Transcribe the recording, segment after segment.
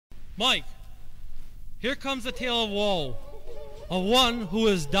Mike, here comes a tale of woe, of one who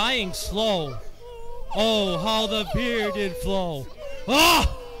is dying slow. Oh, how the beer did flow.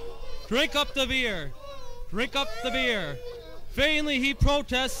 Ah! Drink up the beer, drink up the beer. Vainly he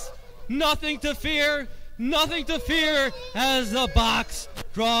protests, nothing to fear, as the box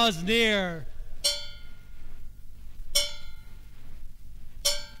draws near.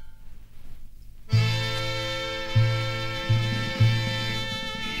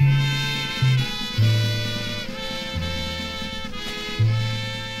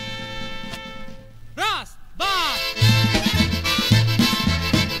 Ras, ba!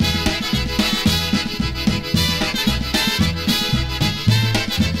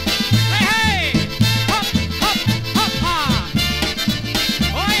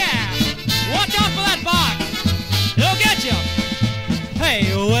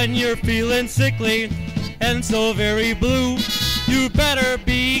 When you're feeling sickly and so very blue, you better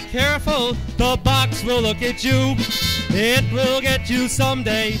be careful, the box will look at you. It will get you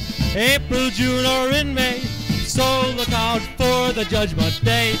someday, April, June, or in May, so look out for the judgment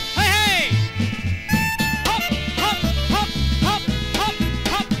day. Hey, hey! Hop, hop, hop, hop, hop,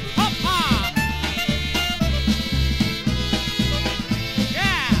 hop, hop, ha!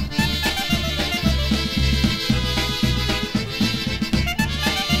 Yeah!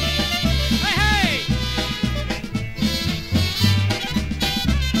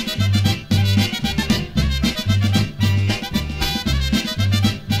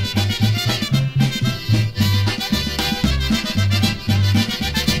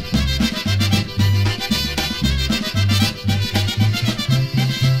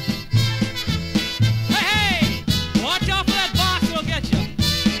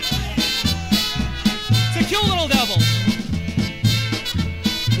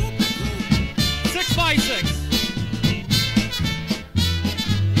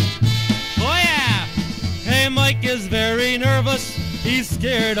 Is very nervous, he's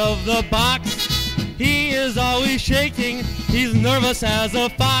scared of the box. He is always shaking, he's nervous as a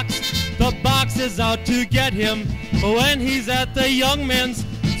fox. The box is out to get him when he's at the young men's,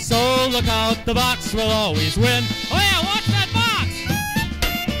 so look out, the box will always win. Oh yeah, watch that box!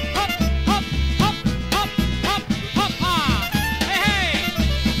 Hop, hop, hop, hop, hop, hop, ha! Hey, hey!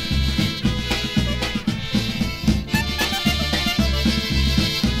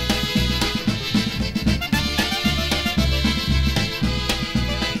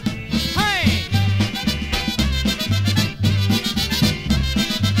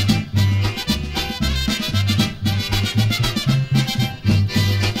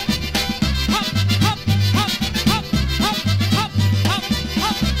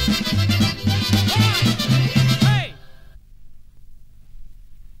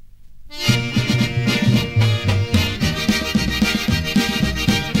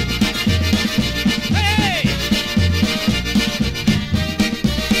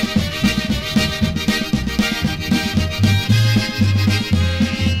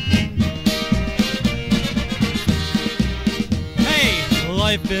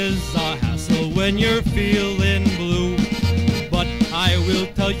 Life is a hassle when you're feeling blue, but I will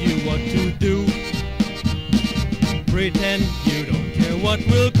tell you what to do. Pretend you don't care what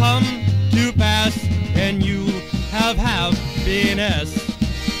will come to pass, and you'll have happiness.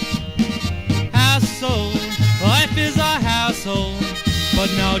 Hassle, life is a hassle,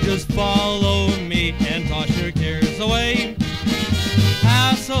 but now just follow me and toss your cares away.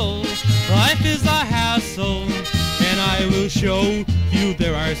 Hassle, life is a hassle, and I will show you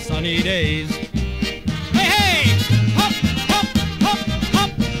there are sunny days. Hey, hey! Hop, hop, hop,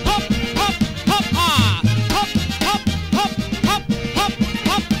 hop, hop, hop, hop, ah! Hop, hop, hop, hop, hop,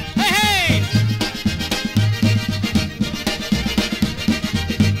 hop, hey, hey!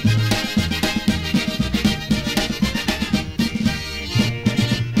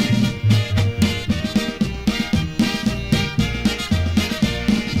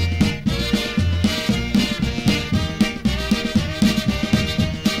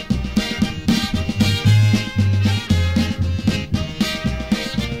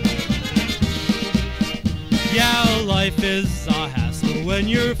 Life is a hassle when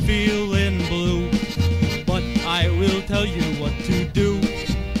you're feeling blue, but I will tell you what to do.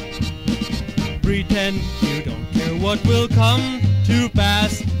 Pretend you don't care what will come to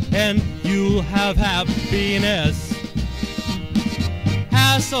pass, and you'll have happiness.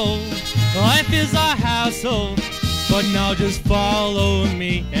 Hassle, life is a hassle, but now just follow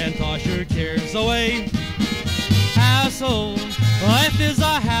me and toss your cares away. Hassle, life is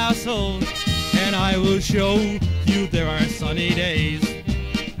a hassle, and I will show you there are sunny days.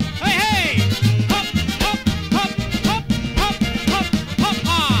 Hey, hey! Hop, hop, hop, hop, hop, hop, hop,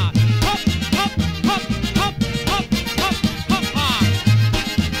 ah!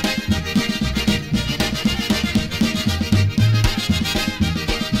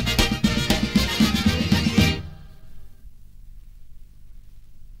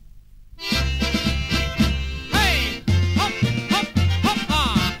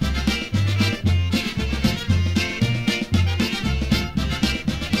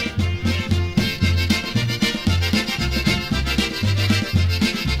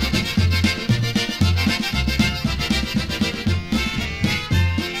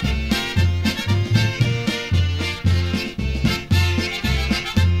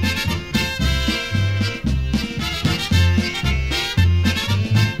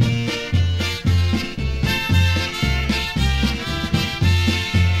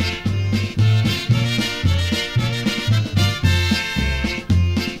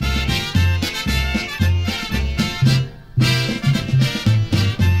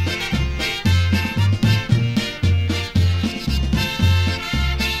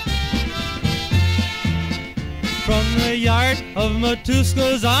 part of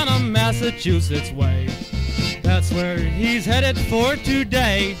Matuska's on a Massachusetts way. That's where he's headed for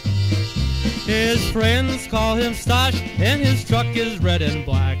today. His friends call him Stosh, and his truck is red and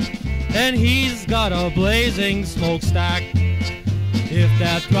black, and he's got a blazing smokestack. If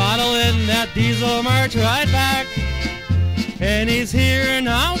that throttle and that diesel march right back, and he's here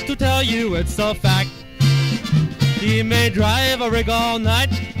now to tell you it's a fact. He may drive a rig all night,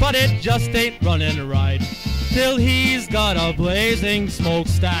 but it just ain't running right till he's got a blazing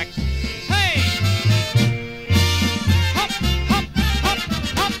smokestack. Hey! Hop, hop, hop,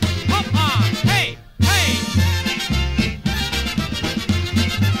 hop, hop on! Hey! Hey!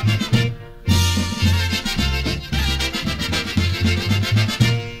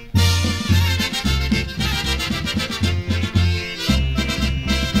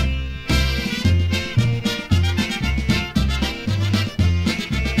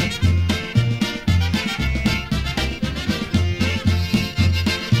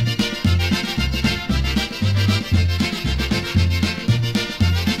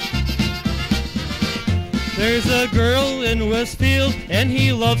 There's a girl in Westfield, and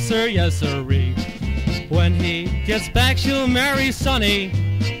he loves her, yes sirree. When he gets back, she'll marry Sonny.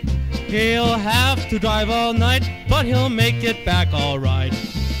 He'll have to drive all night, but he'll make it back all right,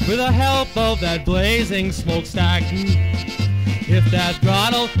 with the help of that blazing smokestack. If that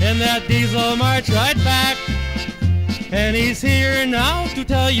throttle and that diesel march right back, and he's here now to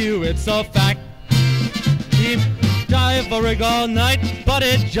tell you it's a fact. He drive a rig all night, but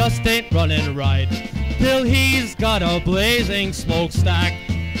it just ain't running right till he's got a blazing smokestack.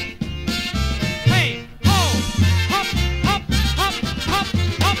 Hey, ho, hop, hop, hop, hop,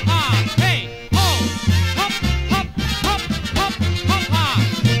 hop, ah. Hey, ho, hop, hop, hop, hop, hop, ah.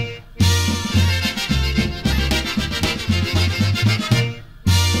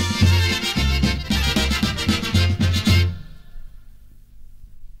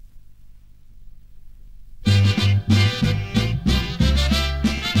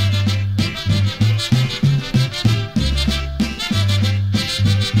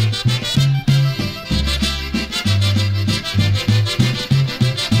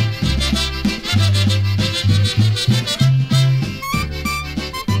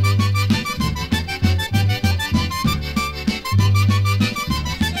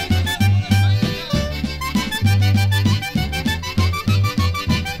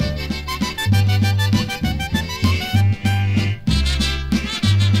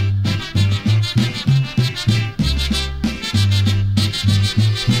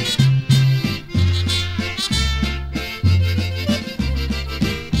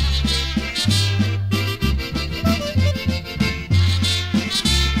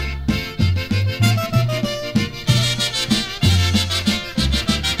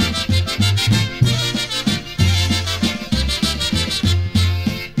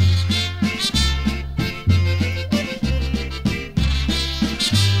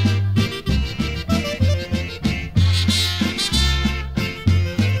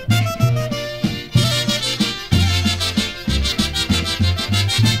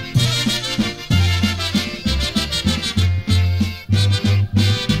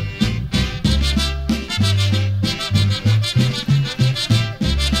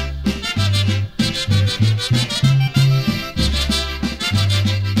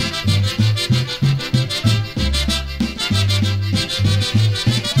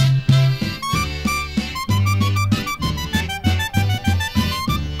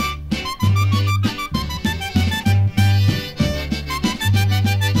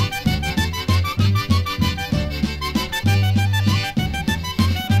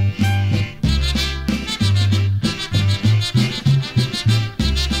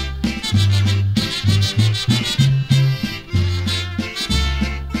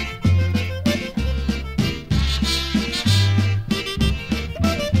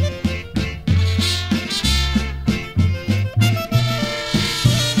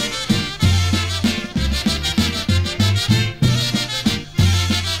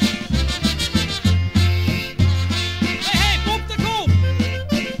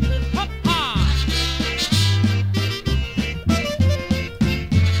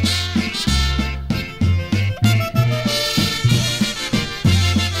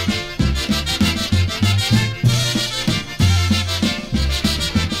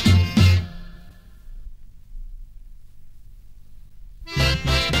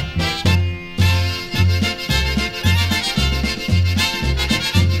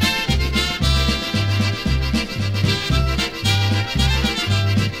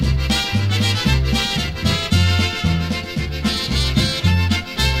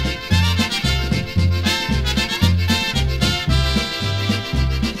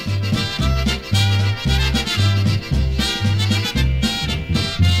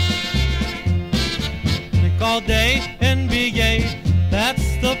 all day and be gay. That's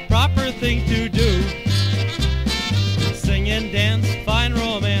the proper thing to do. Sing and dance, find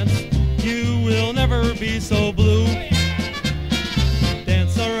romance. You will never be so blue.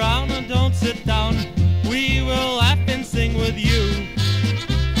 Dance around and don't sit down. We will laugh and sing with you.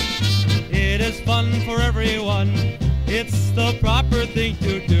 It is fun for everyone. It's the proper thing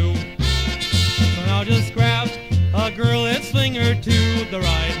to do. So now just grab a girl and swing her to the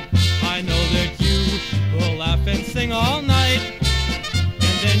right. I know that you will laugh and sing all night.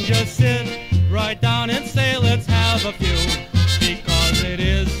 And then just sit right down and say, let's have a few. Because it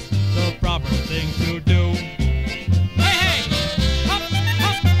is the proper thing to do. Hey, hey! Hop,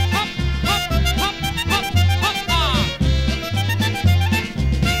 hop, hop, hop, hop, hop, hop, hop.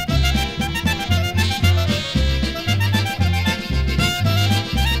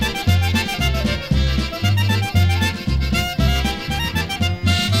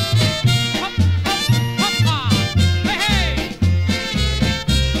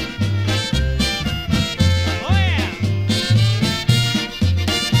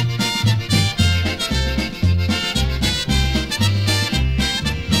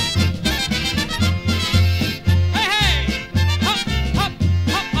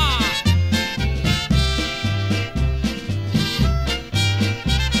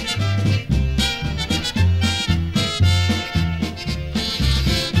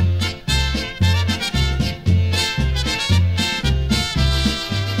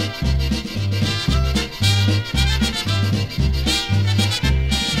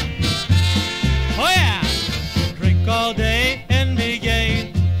 All day and be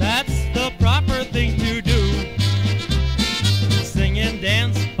gay. That's the proper thing to do. Sing and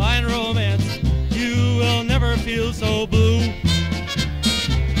dance, find romance. You will never feel so blue.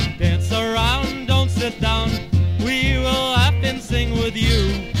 Dance around, don't sit down. We will laugh and sing with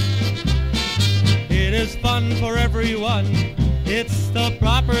you. It is fun for everyone. It's the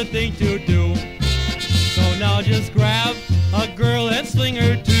proper thing to do. So now just grab a girl and swing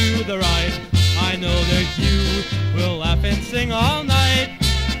her to the right. I know that you will laugh and sing all night.